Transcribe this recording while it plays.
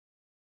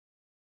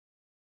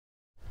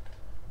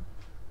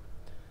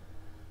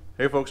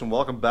Hey folks, and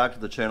welcome back to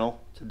the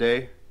channel.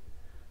 Today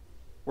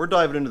we're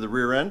diving into the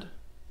rear end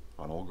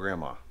on old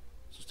grandma,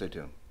 so stay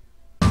tuned.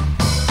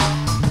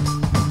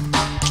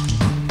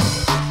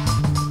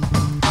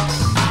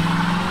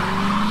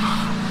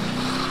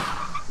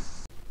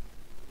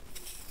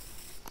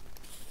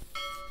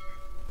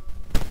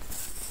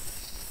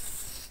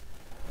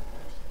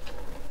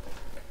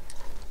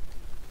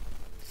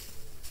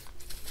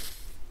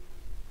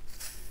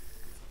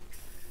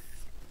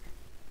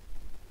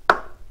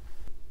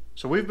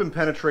 So we've been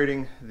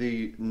penetrating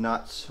the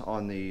nuts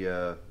on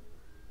the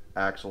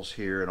axles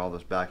here and all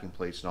this backing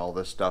plates and all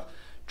this stuff,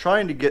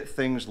 trying to get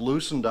things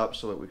loosened up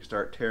so that we can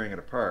start tearing it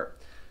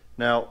apart.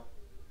 Now,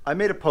 I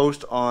made a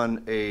post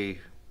on a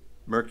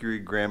Mercury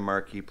Grand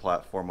Marquis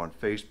platform on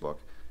Facebook,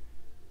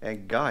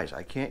 and guys,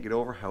 I can't get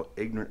over how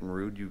ignorant and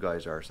rude you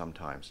guys are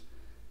sometimes.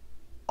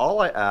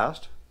 All I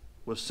asked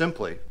was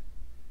simply,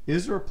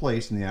 is there a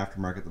place in the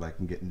aftermarket that I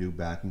can get new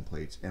backing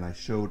plates? And I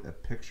showed a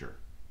picture.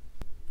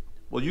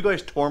 Well, you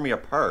guys tore me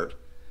apart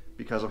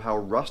because of how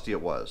rusty it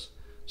was.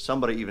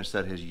 Somebody even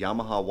said his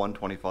Yamaha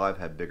 125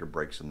 had bigger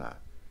brakes than that.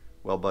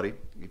 Well, buddy,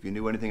 if you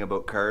knew anything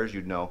about cars,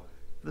 you'd know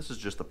this is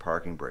just the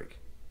parking brake.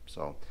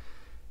 So,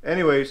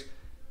 anyways,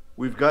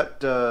 we've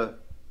got,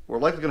 we're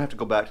likely going to have to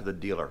go back to the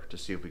dealer to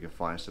see if we can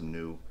find some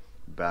new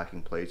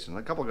backing plates. And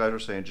a couple of guys are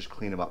saying just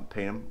clean them up and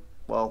paint them.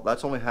 Well,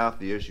 that's only half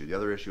the issue. The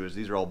other issue is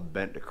these are all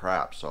bent to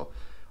crap. So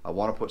I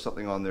want to put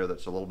something on there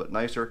that's a little bit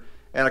nicer.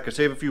 And I could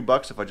save a few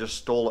bucks if I just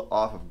stole it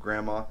off of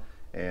Grandma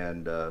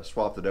and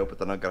swapped it out, but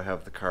then I've got to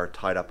have the car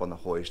tied up on the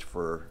hoist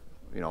for,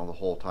 you know, the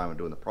whole time I'm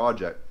doing the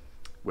project,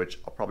 which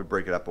I'll probably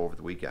break it up over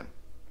the weekend.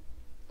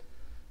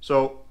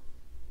 So,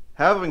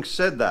 having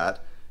said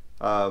that,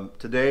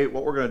 today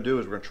what we're going to do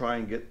is we're going to try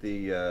and get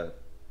the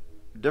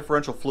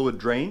differential fluid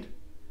drained.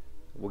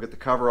 We'll get the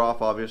cover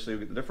off, obviously.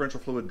 We'll get the differential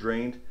fluid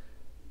drained.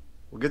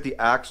 We'll get the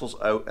axles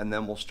out, and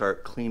then we'll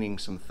start cleaning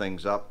some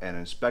things up and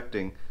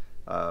inspecting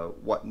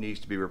what needs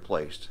to be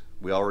replaced.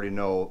 We already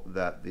know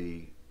that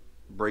the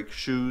brake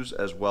shoes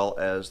as well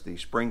as the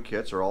spring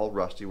kits are all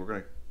rusty. We're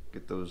going to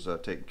get those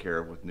taken care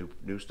of with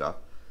new stuff.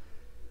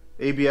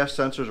 ABS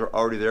sensors are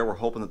already there. We're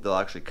hoping that they'll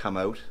actually come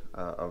out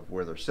of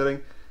where they're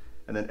sitting.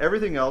 And then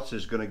everything else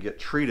is going to get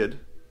treated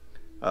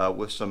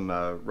with some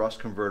rust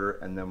converter,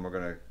 and then we're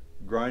going to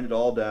grind it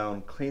all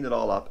down, clean it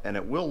all up, and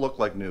it will look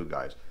like new,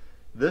 guys.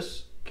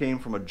 This came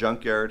from a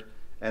junkyard,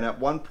 and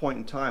at one point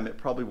in time it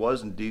probably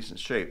was in decent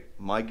shape.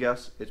 My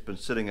guess, it's been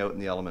sitting out in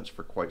the elements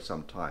for quite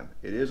some time.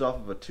 It is off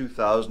of a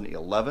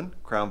 2011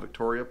 Crown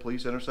Victoria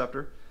Police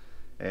Interceptor,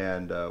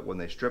 and when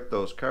they strip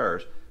those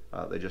cars,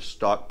 they just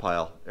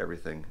stockpile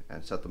everything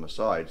and set them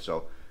aside.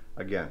 So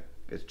again,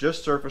 it's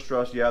just surface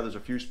rust. Yeah, there's a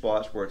few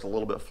spots where it's a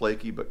little bit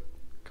flaky, but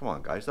come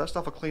on guys, that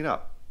stuff will clean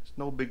up. It's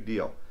no big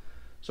deal.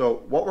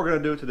 So what we're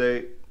going to do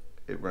today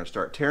is we're going to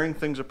start tearing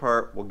things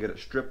apart. We'll get it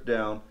stripped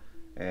down,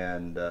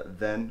 and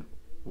then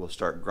we'll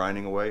start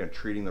grinding away and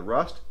treating the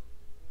rust,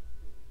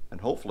 and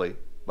hopefully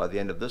by the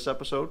end of this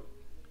episode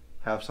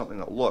have something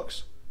that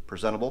looks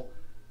presentable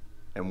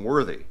and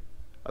worthy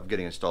of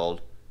getting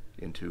installed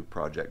into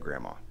Project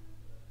Grandma.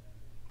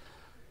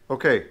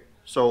 Okay,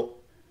 so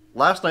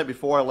last night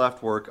before I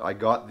left work, I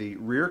got the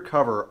rear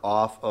cover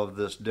off of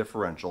this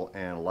differential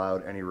and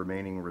allowed any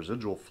remaining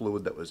residual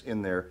fluid that was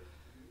in there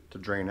to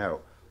drain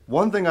out.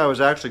 One thing I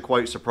was actually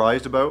quite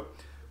surprised about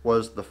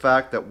was the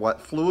fact that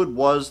what fluid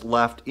was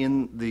left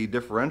in the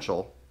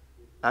differential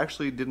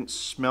actually didn't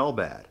smell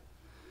bad,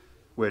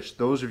 which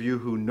those of you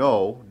who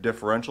know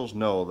differentials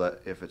know that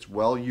if it's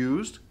well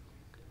used,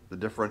 the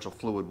differential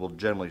fluid will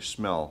generally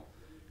smell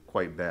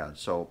quite bad.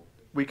 So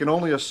we can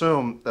only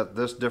assume that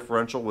this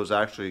differential was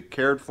actually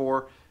cared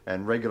for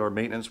and regular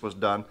maintenance was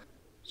done.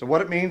 So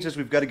what it means is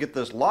we've got to get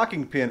this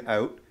locking pin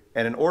out,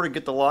 and in order to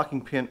get the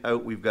locking pin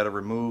out, we've got to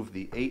remove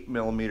the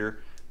 8mm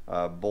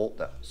bolt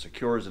that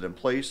secures it in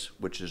place,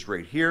 which is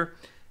right here,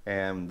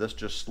 and this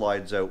just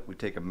slides out. We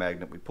take a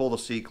magnet, we pull the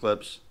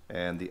C-clips,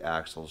 and the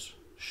axles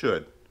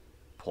should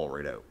pull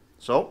right out.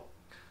 So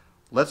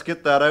let's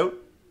get that out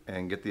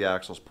and get the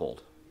axles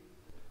pulled.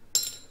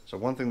 So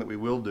one thing that we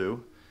will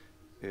do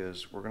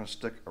is we're going to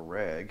stick a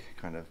rag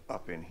kind of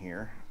up in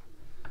here.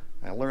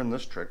 I learned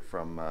this trick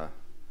from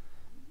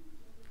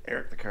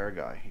Eric the car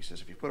guy. He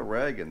says if you put a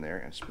rag in there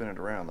and spin it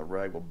around, the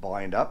rag will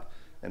bind up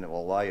and it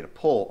will allow you to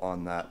pull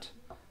on that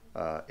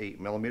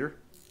 8mm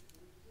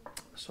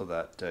so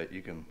that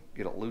you can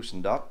get it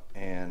loosened up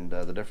and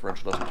the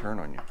differential doesn't turn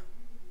on you.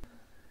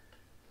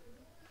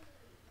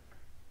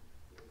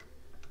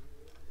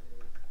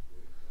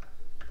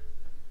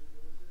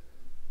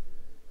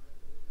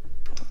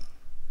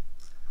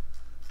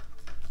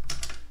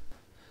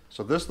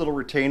 So this little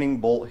retaining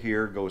bolt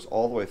here goes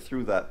all the way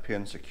through that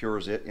pin,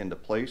 secures it into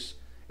place.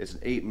 It's an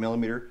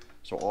 8mm,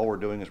 so all we're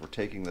doing is we're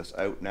taking this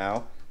out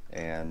now,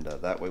 and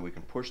that way we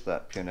can push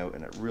that pin out,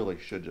 and it really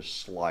should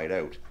just slide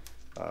out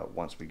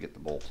once we get the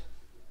bolt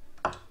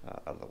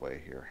out of the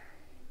way here.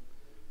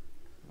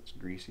 It's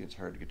greasy, it's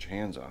hard to get your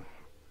hands on.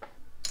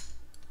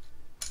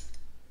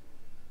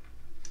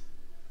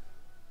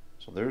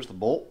 So there's the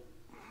bolt.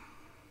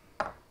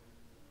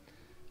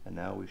 And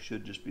now we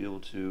should just be able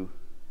to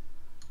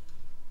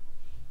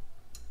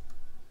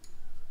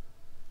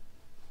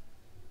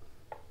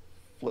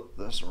flip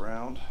this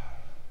around.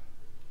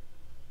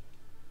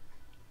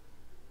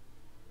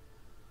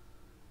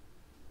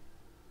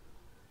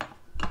 And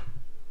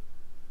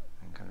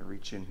kind of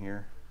reach in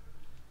here,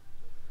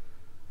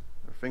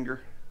 our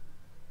finger,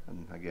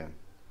 and again,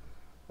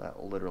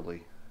 that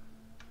literally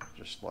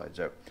just slides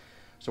out.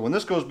 So when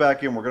this goes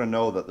back in, we're going to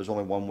know that there's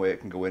only one way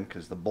it can go in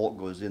because the bolt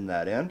goes in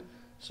that end.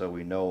 So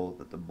we know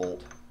that the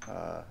bolt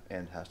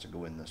end has to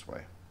go in this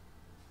way.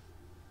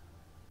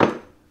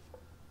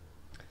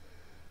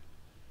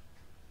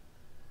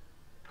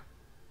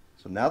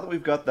 So now that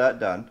we've got that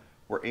done,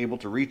 we're able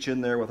to reach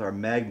in there with our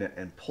magnet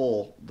and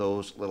pull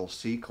those little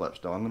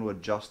C-clips. Now I'm going to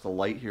adjust the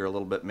light here a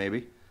little bit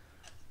maybe.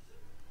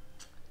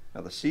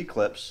 Now the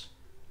C-clips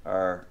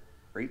are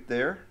right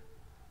there,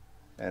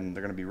 and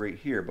they're going to be right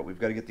here, but we've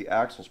got to get the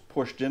axles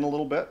pushed in a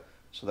little bit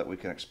so that we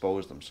can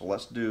expose them. So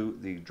let's do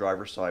the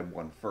driver's side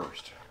one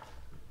first.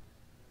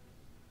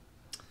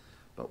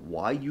 But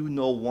why you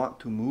no want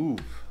to move?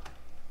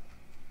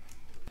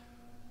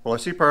 Well, I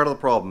see part of the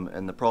problem,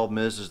 and the problem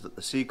is that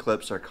the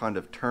C-clips are kind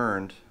of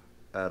turned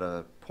at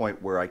a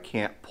point where I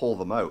can't pull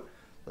them out.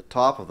 The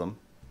top of them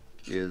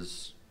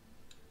is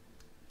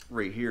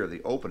right here.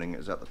 The opening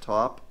is at the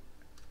top,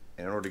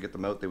 and in order to get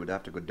them out they would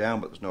have to go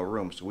down, but there's no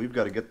room. So we've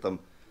got to get them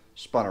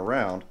spun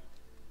around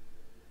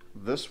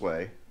this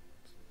way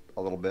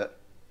a little bit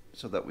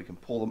so that we can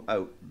pull them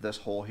out this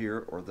hole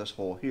here or this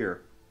hole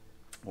here,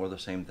 or the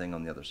same thing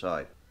on the other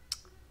side.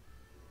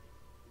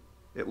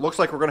 It looks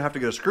like we're going to have to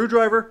get a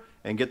screwdriver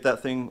and get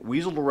that thing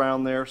weaseled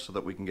around there so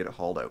that we can get it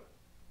hauled out.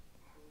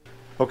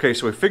 Okay,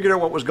 so we figured out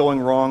what was going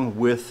wrong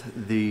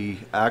with the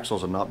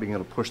axles and not being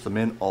able to push them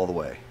in all the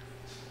way.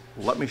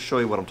 Let me show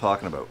you what I'm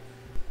talking about.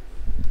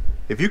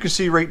 If you can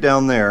see right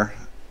down there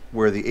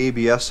where the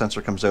ABS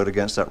sensor comes out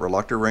against that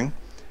reluctor ring,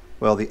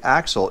 well, the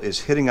axle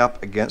is hitting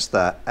up against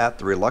that at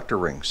the reluctor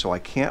ring, so I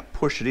can't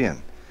push it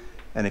in.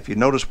 And if you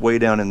notice way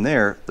down in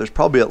there, there's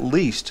probably at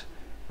least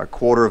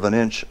 1/4 of an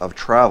inch of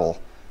travel,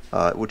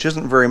 which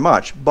isn't very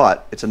much,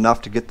 but it's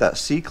enough to get that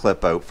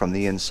C-clip out from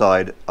the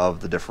inside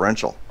of the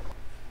differential.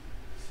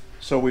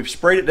 So we've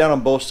sprayed it down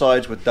on both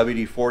sides with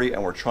WD-40,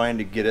 and we're trying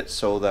to get it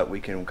so that we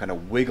can kind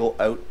of wiggle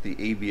out the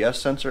ABS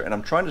sensor. And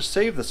I'm trying to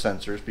save the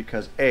sensors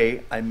because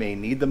A, I may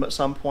need them at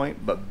some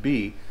point, but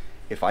B,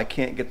 if I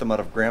can't get them out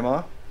of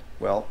grandma,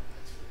 well,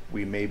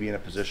 we may be in a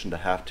position to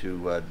have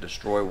to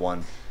destroy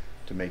one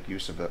to make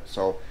use of it.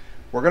 So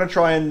we're going to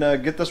try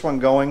and get this one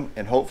going,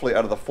 and hopefully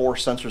out of the 4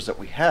 sensors that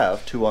we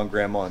have, 2 on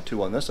grandma and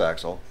 2 on this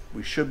axle,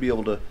 we should be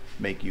able to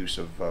make use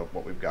of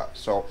what we've got.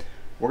 So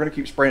we're going to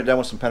keep spraying it down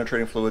with some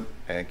penetrating fluid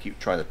and keep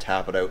trying to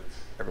tap it out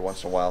every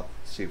once in a while,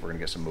 see if we're going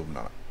to get some movement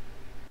on it.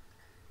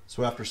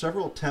 So after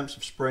several attempts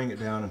of spraying it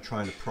down and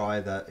trying to pry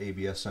that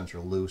ABS sensor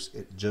loose,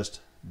 it just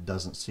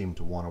doesn't seem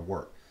to want to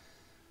work.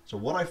 So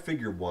what I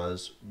figured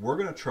was we're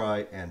going to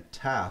try and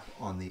tap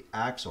on the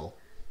axle.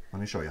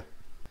 Let me show you.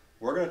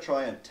 We're going to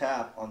try and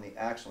tap on the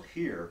axle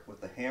here with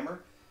the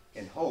hammer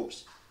in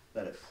hopes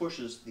that it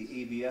pushes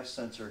the ABS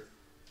sensor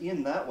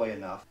in that way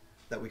enough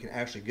that we can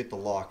actually get the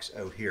locks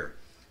out here.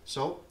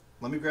 So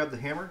let me grab the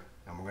hammer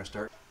and we're going to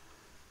start.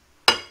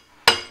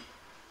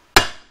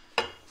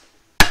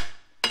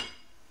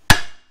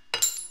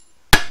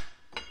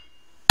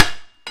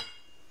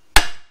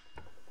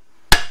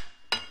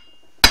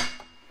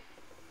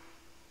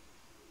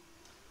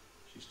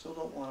 She still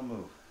don't want to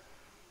move.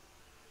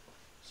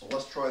 So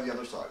let's try the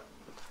other side.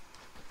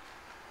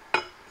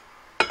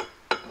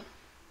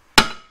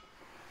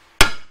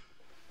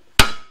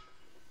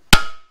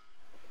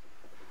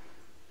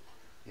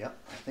 Yep,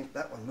 I think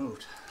that one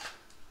moved.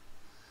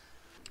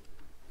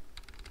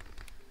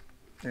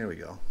 There we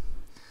go.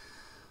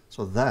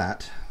 So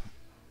that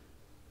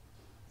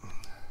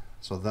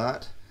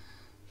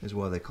is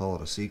why they call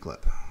it a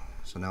C-clip.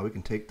 So now we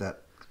can take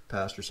that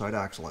passenger side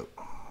axle out.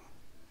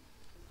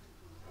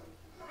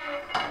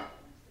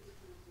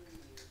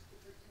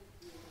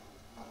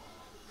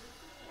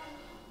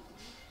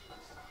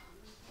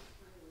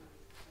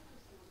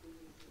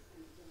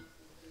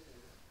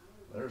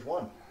 There's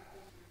one.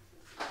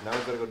 Now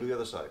we've got to go do the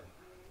other side.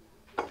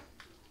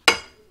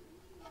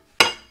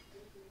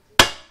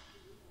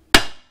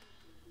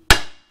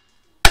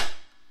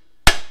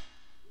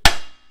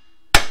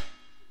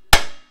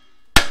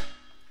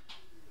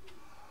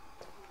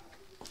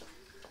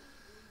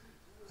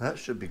 That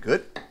should be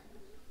good.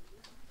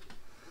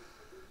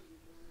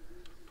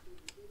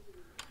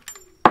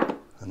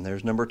 And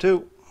there's number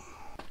 2.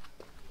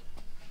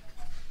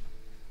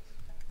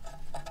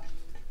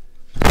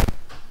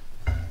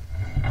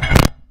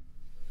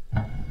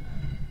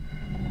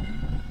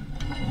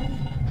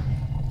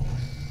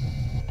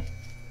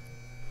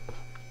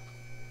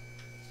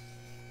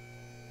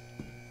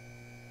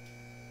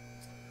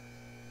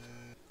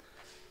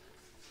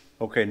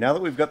 Okay, now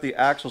that we've got the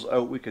axles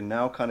out, we can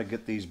now kind of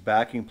get these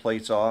backing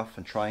plates off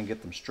and try and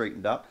get them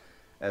straightened up,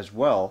 as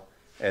well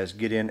as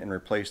get in and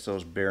replace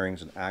those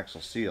bearings and axle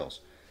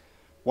seals.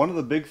 One of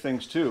the big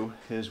things too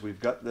is we've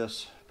got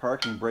this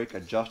parking brake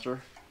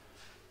adjuster,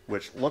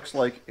 which looks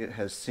like it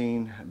has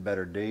seen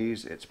better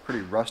days. It's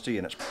pretty rusty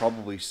and it's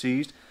probably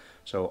seized.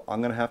 So I'm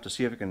going to have to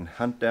see if I can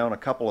hunt down a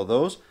couple of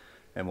those,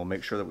 and we'll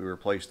make sure that we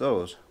replace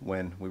those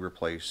when we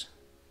replace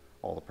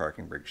all the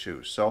parking brake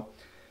shoes. So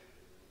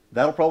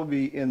that'll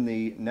probably be in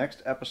the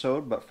next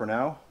episode, but for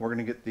now we're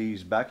going to get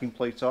these backing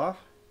plates off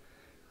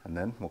and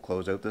then we'll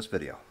close out this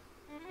video.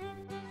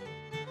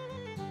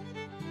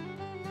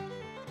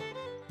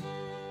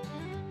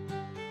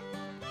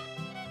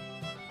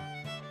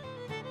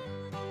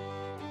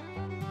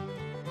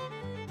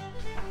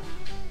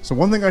 So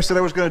one thing I said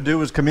I was going to do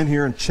was come in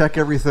here and check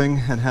everything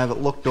and have it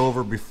looked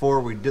over before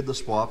we did the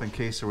swap in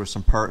case there was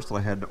some parts that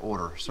I had to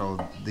order.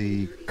 So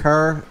the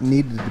car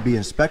needed to be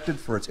inspected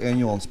for its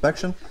annual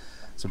inspection.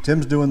 So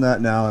Tim's doing that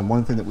now, and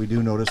one thing that we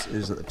do notice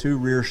is that the two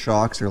rear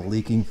shocks are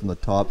leaking from the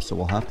top, so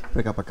we'll have to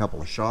pick up a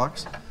couple of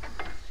shocks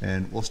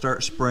and we'll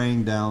start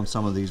spraying down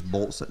some of these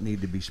bolts that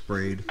need to be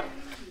sprayed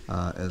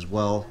as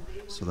well,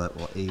 so that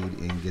will aid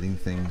in getting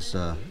things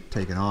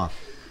taken off.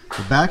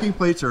 The backing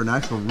plates are in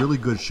actual really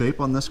good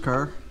shape on this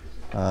car.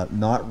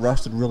 Not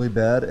rusted really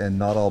bad and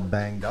not all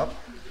banged up.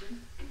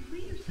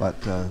 But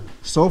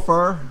so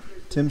far,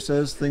 Tim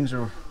says things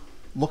are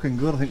looking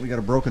good. I think we got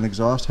a broken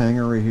exhaust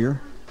hanger right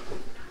here.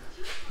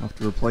 I'll have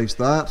to replace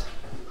that.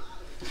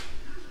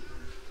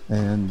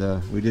 And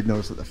we did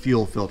notice that the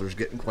fuel filter is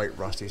getting quite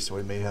rusty, so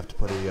we may have to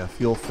put a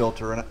fuel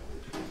filter in it.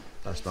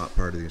 That's not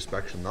part of the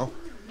inspection though.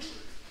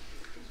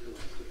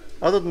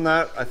 Other than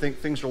that, I think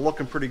things are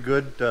looking pretty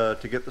good to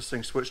get this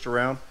thing switched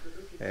around,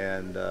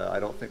 and I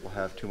don't think we'll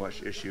have too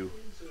much issue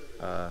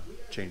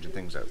changing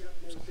things out.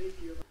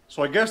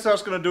 So I guess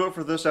that's going to do it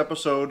for this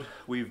episode.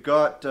 We've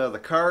got the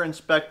car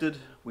inspected,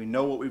 we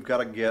know what we've got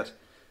to get,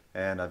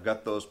 and I've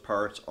got those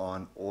parts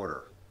on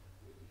order.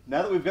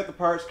 Now that we've got the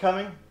parts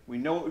coming, we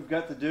know what we've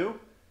got to do,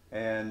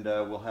 and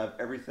we'll have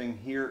everything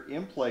here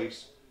in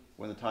place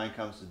when the time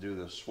comes to do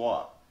this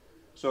swap.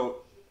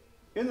 So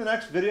in the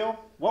next video,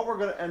 what we're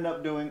going to end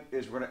up doing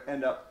is we're going to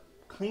end up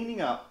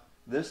cleaning up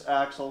this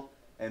axle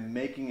and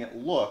making it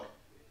look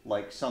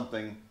like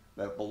something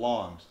that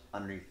belongs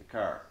underneath the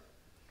car.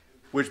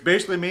 Which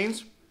basically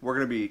means we're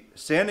going to be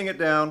sanding it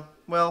down.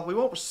 Well, we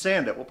won't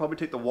sand it, we'll probably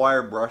take the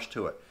wire brush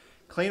to it.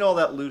 Clean all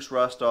that loose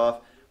rust off,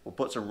 we'll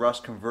put some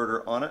rust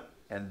converter on it,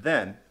 and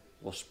then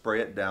we'll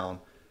spray it down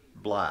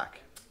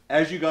black.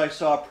 As you guys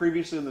saw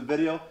previously in the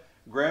video,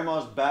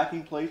 Grandma's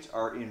backing plates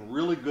are in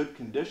really good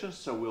condition,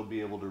 so we'll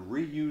be able to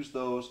reuse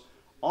those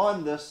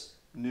on this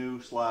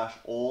new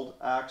 / old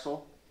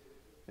axle.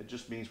 It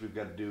just means we've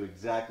got to do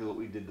exactly what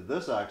we did to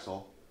this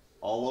axle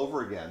all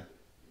over again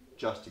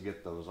just to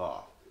get those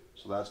off.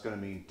 So that's going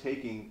to mean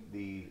taking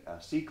the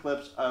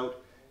C-clips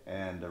out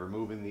and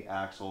removing the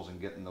axles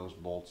and getting those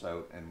bolts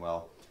out, and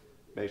well,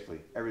 basically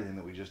everything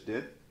that we just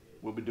did,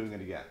 we'll be doing it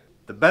again.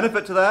 The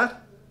benefit to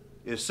that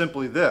is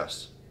simply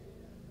this: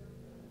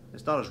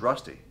 it's not as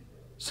rusty.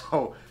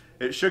 So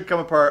it should come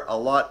apart a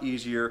lot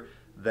easier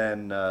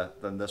than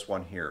this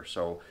one here.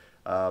 So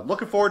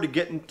looking forward to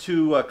getting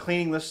to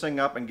cleaning this thing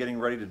up and getting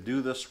ready to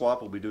do this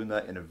swap. We'll be doing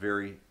that in a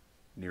very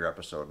near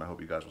episode, and I hope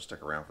you guys will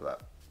stick around for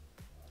that.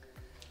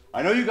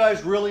 I know you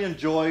guys really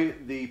enjoy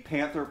the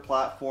Panther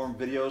platform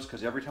videos,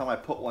 because every time I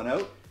put one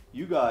out,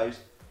 you guys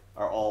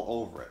are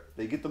all over it.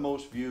 They get the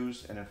most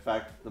views, and in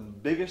fact, the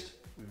biggest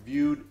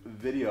viewed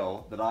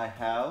video that I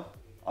have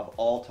of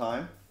all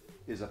time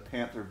is a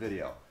Panther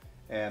video.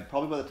 And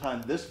probably by the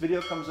time this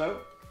video comes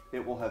out,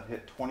 it will have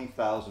hit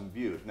 20,000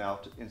 views. Now,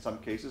 in some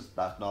cases,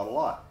 that's not a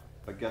lot.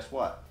 But guess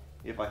what?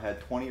 If I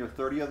had 20 or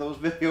 30 of those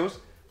videos,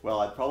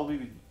 well, I'd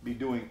probably be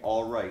doing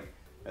all right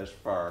as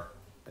far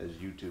as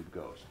YouTube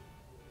goes.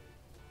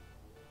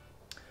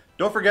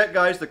 Don't forget,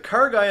 guys, the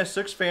Car Guy and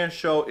SIXFAN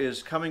show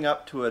is coming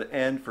up to an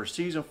end for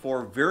Season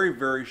 4 very,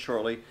 very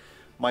shortly.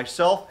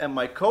 Myself and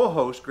my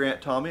co-host,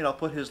 Grant Tommy, and I'll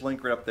put his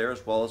link right up there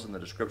as well as in the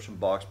description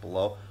box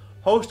below,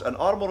 host an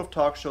automotive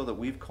talk show that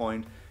we've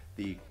coined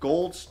the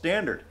gold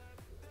standard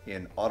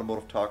in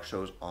automotive talk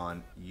shows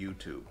on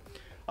YouTube.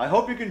 I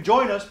hope you can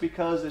join us,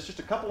 because it's just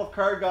a couple of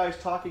car guys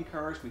talking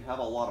cars. We have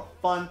a lot of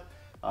fun.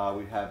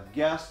 We have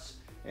guests,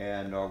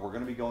 and we're going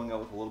to be going out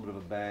with a little bit of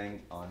a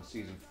bang on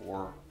Season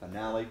 4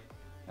 finale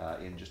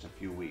in just a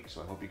few weeks.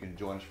 So I hope you can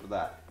join us for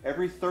that.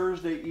 Every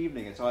Thursday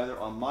evening, it's either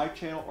on my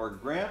channel or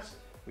Grant's.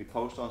 We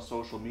post on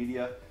social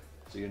media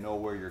so you know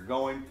where you're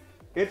going.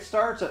 It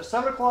starts at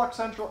 7 o'clock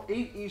Central,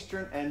 8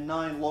 Eastern, and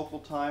 9 local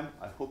time.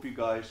 I hope you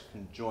guys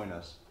can join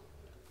us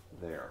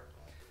there.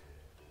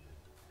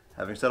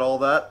 Having said all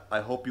that,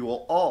 I hope you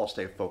will all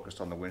stay focused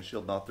on the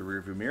windshield, not the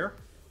rearview mirror.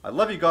 I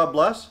love you, God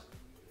bless.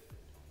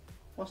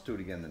 Let's do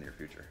it again in the near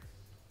future.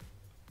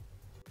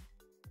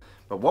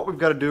 But what we've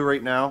got to do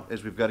right now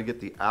is we've got to get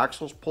the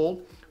axles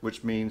pulled,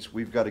 which means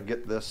we've got to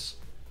get this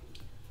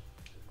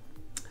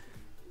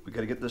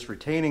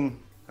retaining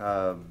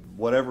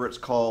whatever it's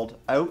called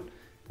out,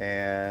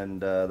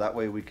 and that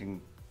way we can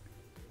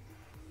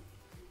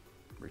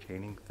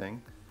retaining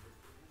thing.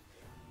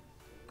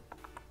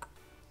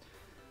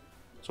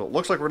 So it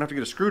looks like we're gonna have to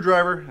get a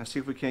screwdriver and see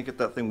if we can't get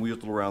that thing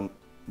wheeled around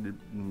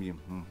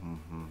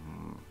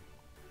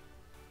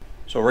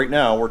So right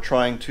now we're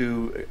trying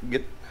to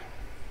get,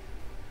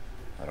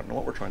 I don't know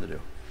what we're trying to do.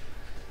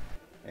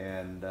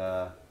 And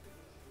when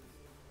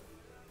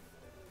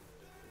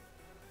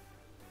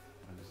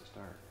does it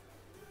start?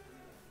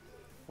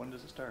 When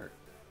does it start?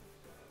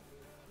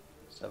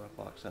 7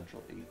 o'clock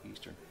Central, 8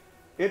 Eastern.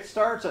 It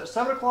starts at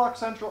 7 o'clock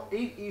Central,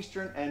 8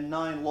 Eastern, and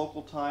 9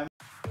 local time.